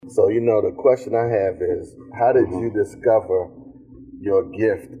So, the question I have is, how did you discover your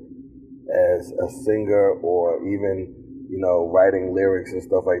gift as a singer or even, writing lyrics and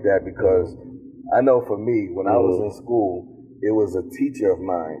stuff like that? Because I know for me, when I was in school, it was a teacher of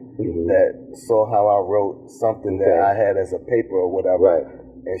mine that saw how I wrote something that I had as a paper or whatever. Right.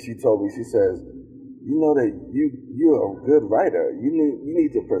 And she told me, she says, you know that you're a good writer. You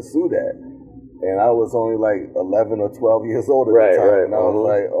need to pursue that. And I was only like 11 or 12 years old at the time. Right. And I was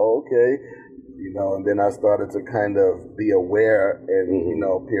like, oh, okay. And then I started to kind of be aware and,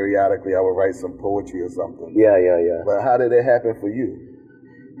 periodically I would write some poetry or something. Yeah. But how did it happen for you?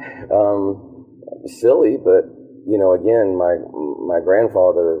 Silly, but, again, my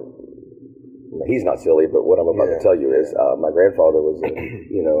grandfather, he's not silly, but what I'm about to tell you is my grandfather was a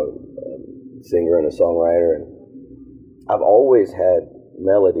singer and a songwriter, and I've always had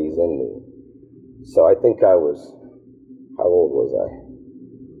melodies in me. So I think I was, how old was I?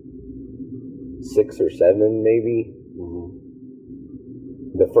 6 or 7, maybe.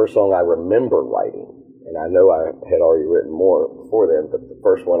 The first song I remember writing, and I know I had already written more before then, but the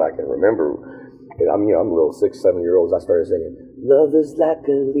first one I can remember, and I'm little 6, 7-year-olds, I started singing, "Love is like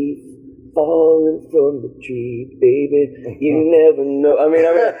a leaf falling from the tree, baby, you never know." I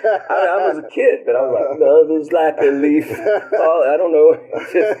was a kid, but I was like, "Love is like a leaf falling." I don't know.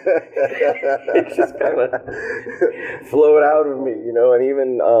 It just kind of flowed out of me, and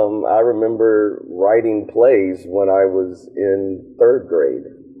even I remember writing plays when I was in 3rd grade.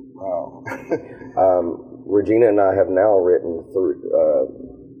 Wow. Regina and I have now written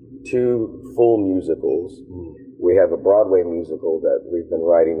 2 full musicals. We have a Broadway musical that we've been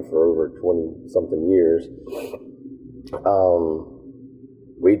writing for over 20-something years.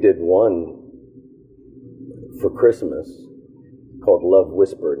 We did one for Christmas called Love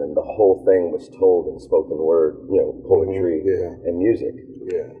Whispered, and the whole thing was told in spoken word, poetry and music.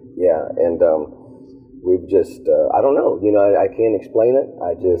 Yeah, and we've just, I don't know, I can't explain it.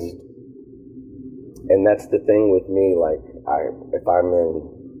 And that's the thing with me, like, if I'm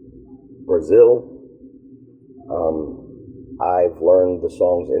in Brazil, I've learned the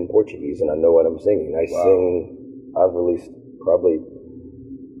songs in Portuguese and I know what I'm singing. I've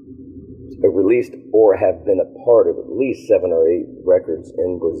released or have been a part of at least 7 or 8 records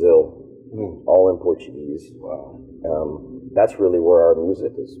in Brazil, all in Portuguese. Wow. That's really where our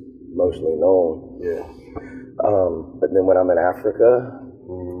music is mostly known. Yeah. But then when I'm in Africa,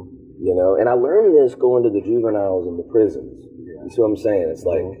 and I learned this going to the juveniles and the prisons. You see what I'm saying? It's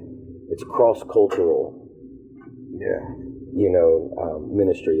like, it's cross-cultural.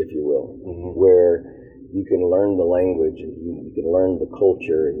 Ministry, if you will, where you can learn the language and you can learn the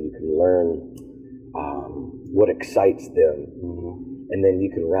culture and you can learn what excites them, and then you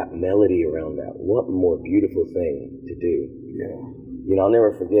can wrap melody around that. What more beautiful thing to do? I'll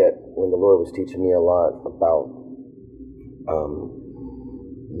never forget when the Lord was teaching me a lot about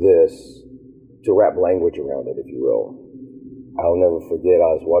this, to wrap language around it, if you will. I'll never forget,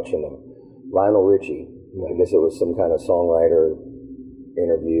 I was watching Lionel Richie. I guess it was some kind of songwriter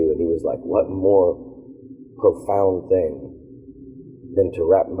interview, and he was like, what more profound thing than to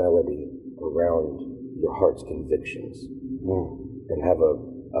wrap melody around your heart's convictions and have a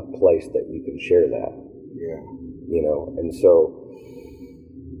place that you can share that. And so,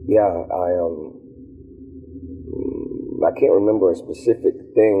 I can't remember a specific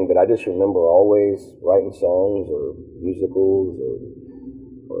thing, but I just remember always writing songs or musicals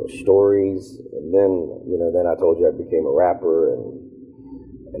or stories, and then I told you I became a rapper,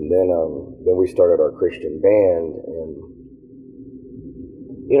 and then we started our Christian band, and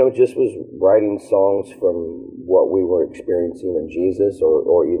just was writing songs from what we were experiencing in Jesus,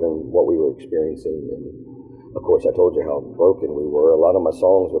 or even what we were experiencing in. Of course, I told you how broken we were. A lot of my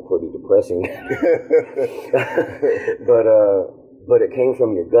songs were pretty depressing, but it came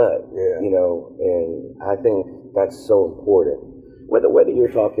from your gut, and I think that's so important. Whether you're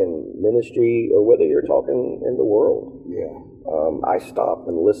talking ministry or whether you're talking in the world. I stop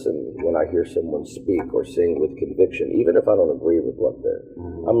and listen when I hear someone speak or sing with conviction, even if I don't agree with what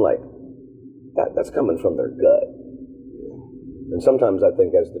I'm like, that's coming from their gut. And sometimes I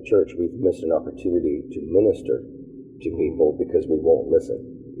think as the church, we've missed an opportunity to minister to people because we won't listen.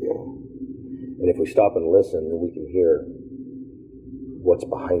 And if we stop and listen, then we can hear what's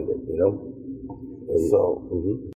behind it, And